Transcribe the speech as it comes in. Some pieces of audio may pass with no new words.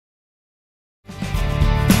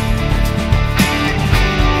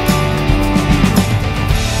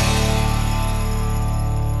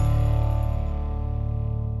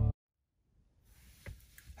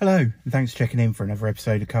Hello, and thanks for checking in for another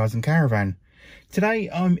episode of Cars and Caravan. Today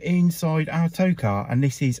I'm inside our tow car, and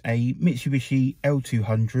this is a Mitsubishi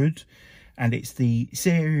L200, and it's the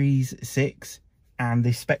Series 6, and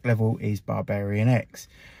the spec level is Barbarian X.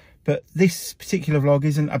 But this particular vlog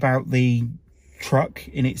isn't about the truck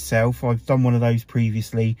in itself. I've done one of those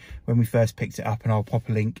previously when we first picked it up, and I'll pop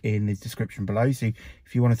a link in the description below, so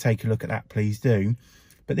if you want to take a look at that, please do.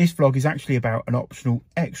 But this vlog is actually about an optional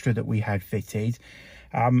extra that we had fitted,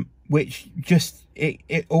 which just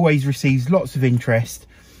it always receives lots of interest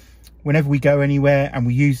whenever we go anywhere and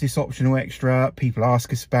we use this optional extra. People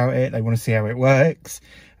ask us about it, they want to see how it works,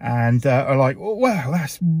 and are like, oh, wow,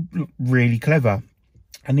 that's really clever.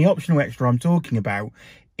 And the optional extra I'm talking about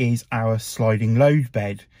is our sliding load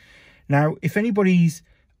bed. Now, if anybody's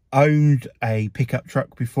owned a pickup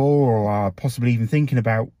truck before, or are possibly even thinking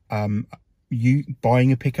about you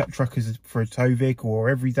buying a pickup truck for a tow vehicle or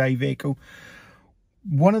everyday vehicle,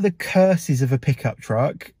 one of the curses of a pickup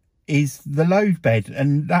truck is the load bed.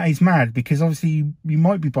 And that is mad, because obviously you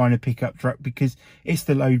might be buying a pickup truck because it's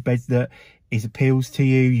the load bed that appeals to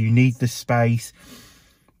you. You need the space,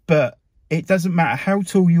 but it doesn't matter how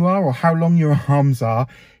tall you are or how long your arms are.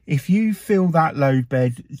 If you fill that load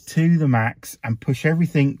bed to the max and push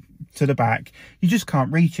everything to the back, you just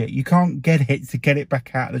can't reach it. You can't get it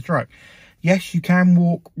back out of the truck. Yes, you can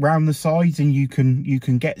walk round the sides and you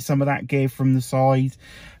can get some of that gear from the side,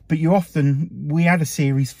 but we had a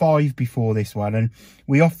Series 5 before this one, and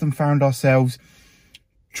we often found ourselves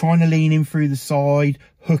trying to lean in through the side,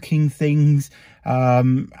 hooking things,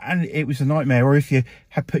 and it was a nightmare. Or if you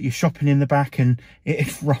had put your shopping in the back and it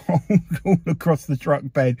had rolled all across the truck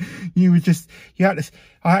bed, I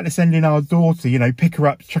had to send in our daughter, you know, pick her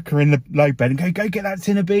up, chuck her in the load bed and go get that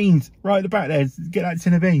tin of beans right at the back there, get that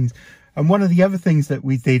tin of beans. And one of the other things that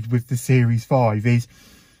we did with the Series 5 is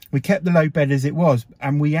we kept the load bed as it was,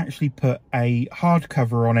 and we actually put a hard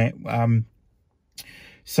cover on it,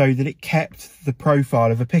 so that it kept the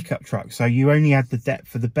profile of a pickup truck. So you only had the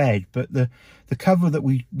depth of the bed, but the cover that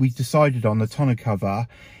we decided on, the tonneau cover,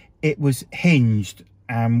 it was hinged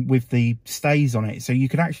with the stays on it, so you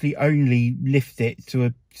could actually only lift it to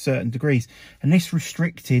a certain degrees, and this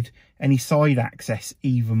restricted any side access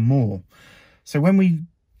even more. So when we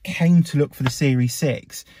came to look for the Series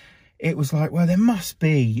 6, it was like, well, there must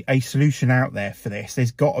be a solution out there for this. There's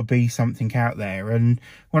got to be something out there. And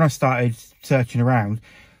when I started searching around,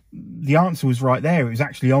 the answer was right there. It was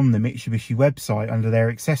actually on the Mitsubishi website under their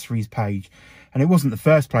accessories page. And it wasn't the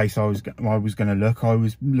first place I was going to look. I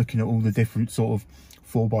was looking at all the different sort of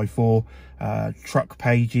 4x4 truck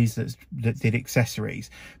pages that did accessories.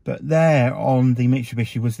 But there on the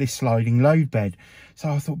Mitsubishi was this sliding load bed. So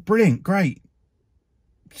I thought, brilliant, great.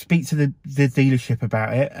 Speak to the dealership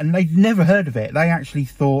about it, and they'd never heard of it. They actually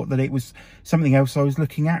thought that it was something else I was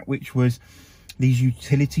looking at, which was these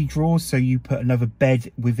utility drawers. So you put another bed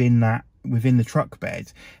within the truck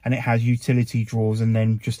bed, and it has utility drawers and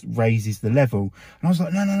then just raises the level. And I was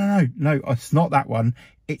like, no, it's not that one.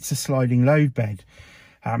 It's a sliding load bed.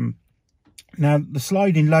 Now the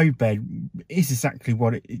sliding load bed is exactly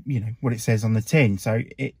what it says on the tin. So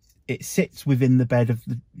it sits within the bed of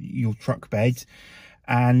your truck bed,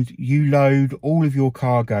 and you load all of your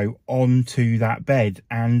cargo onto that bed.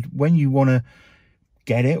 And when you want to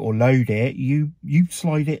get it or load it, you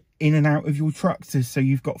slide it in and out of your truck, so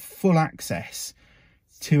you've got full access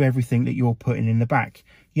to everything that you're putting in the back.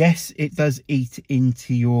 Yes, it does eat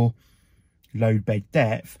into your load bed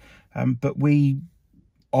depth, but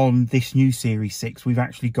on this new Series 6, we've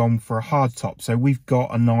actually gone for a hard top, so we've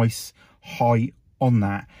got a nice height on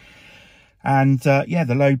that. And yeah,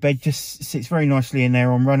 the load bed just sits very nicely in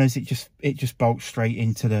there on runners. It just bolts straight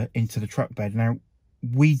into the truck bed. Now,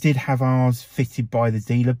 we did have ours fitted by the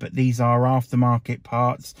dealer, but these are aftermarket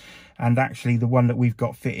parts, and actually the one that we've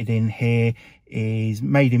got fitted in here is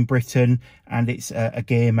made in Britain, and it's a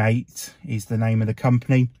GEARMATE is the name of the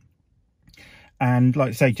company. And like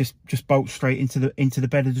I say, just bolts straight into the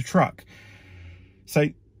bed of the truck. So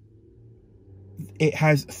it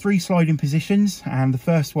has 3 sliding positions, and the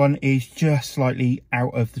first one is just slightly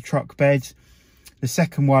out of the truck bed. The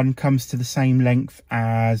second one comes to the same length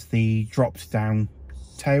as the dropped down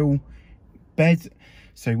tail bed.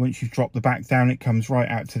 So once you've dropped the back down, it comes right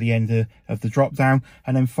out to the end of the drop down,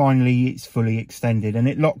 and then finally it's fully extended, and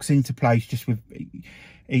it locks into place just with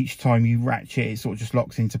each time you ratchet. It sort of just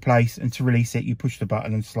locks into place, and to release it, you push the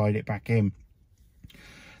button and slide it back in.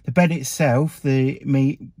 The bed itself,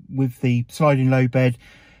 with the sliding load bed,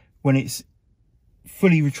 when it's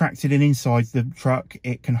fully retracted and inside the truck,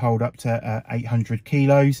 it can hold up to 800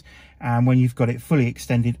 kilos. And when you've got it fully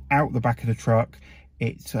extended out the back of the truck,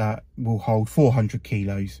 it will hold 400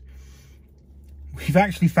 kilos. We've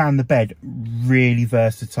actually found the bed really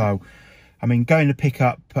versatile. I mean, going to pick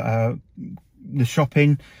up the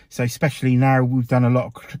shopping, so especially now we've done a lot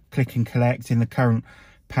of click and collect in the current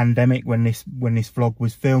pandemic when this vlog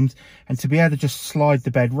was filmed, and to be able to just slide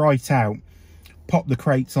the bed right out, pop the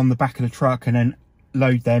crates on the back of the truck and then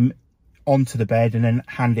load them onto the bed and then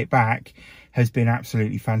hand it back has been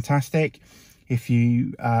absolutely fantastic. If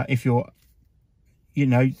you're, you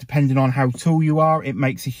know, depending on how tall you are, it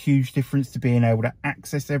makes a huge difference to being able to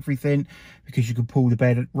access everything, because you can pull the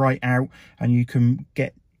bed right out and you can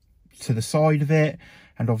get to the side of it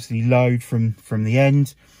and obviously load from the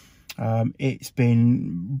end. It's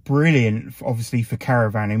been brilliant, obviously, for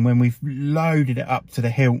caravanning. When we've loaded it up to the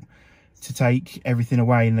hilt to take everything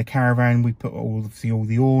away in the caravan, we put all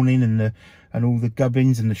the awning and all the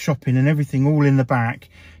gubbins and the shopping and everything all in the back,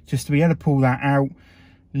 just to be able to pull that out,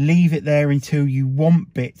 leave it there until you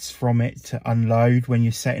want bits from it to unload when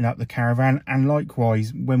you're setting up the caravan. And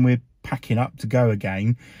likewise, when we're packing up to go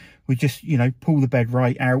again, we just, you know, pull the bed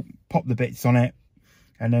right out, pop the bits on it,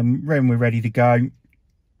 and then when we're ready to go,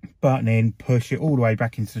 button in, push it all the way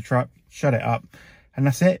back into the truck, shut it up, and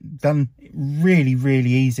that's it, done. Really,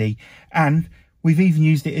 really easy. And we've even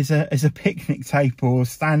used it as a picnic table or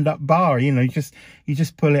stand-up bar. You know, you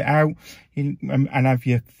just pull it out and have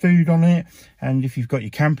your food on it, and if you've got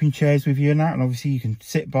your camping chairs with you and that, and obviously you can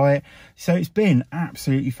sit by it. So it's been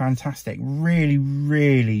absolutely fantastic. Really,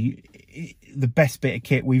 really the best bit of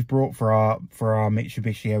kit we've brought for our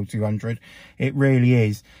Mitsubishi L200. It really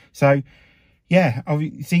is. So yeah,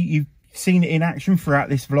 obviously you've seen it in action throughout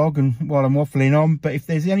this vlog and while I'm waffling on, but if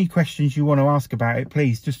there's any questions you want to ask about it,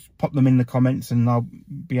 please just pop them in the comments, and I'll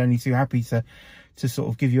be only too happy to sort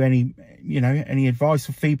of give you any, you know, any advice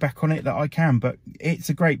or feedback on it that I can. But it's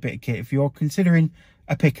a great bit of kit if you're considering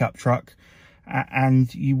a pickup truck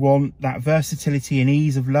and you want that versatility and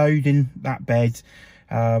ease of loading that bed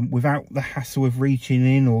without the hassle of reaching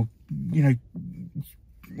in or, you know,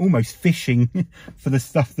 almost fishing for the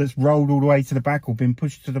stuff that's rolled all the way to the back or been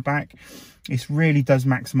pushed to the back. It really does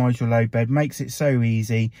maximize your load bed, makes it so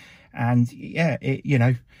easy. And yeah, it, you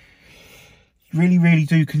know, really, really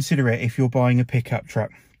do consider it if you're buying a pickup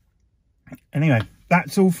truck. Anyway,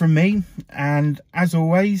 that's all from me, and as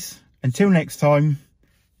always, until next time,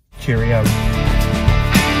 cheerio.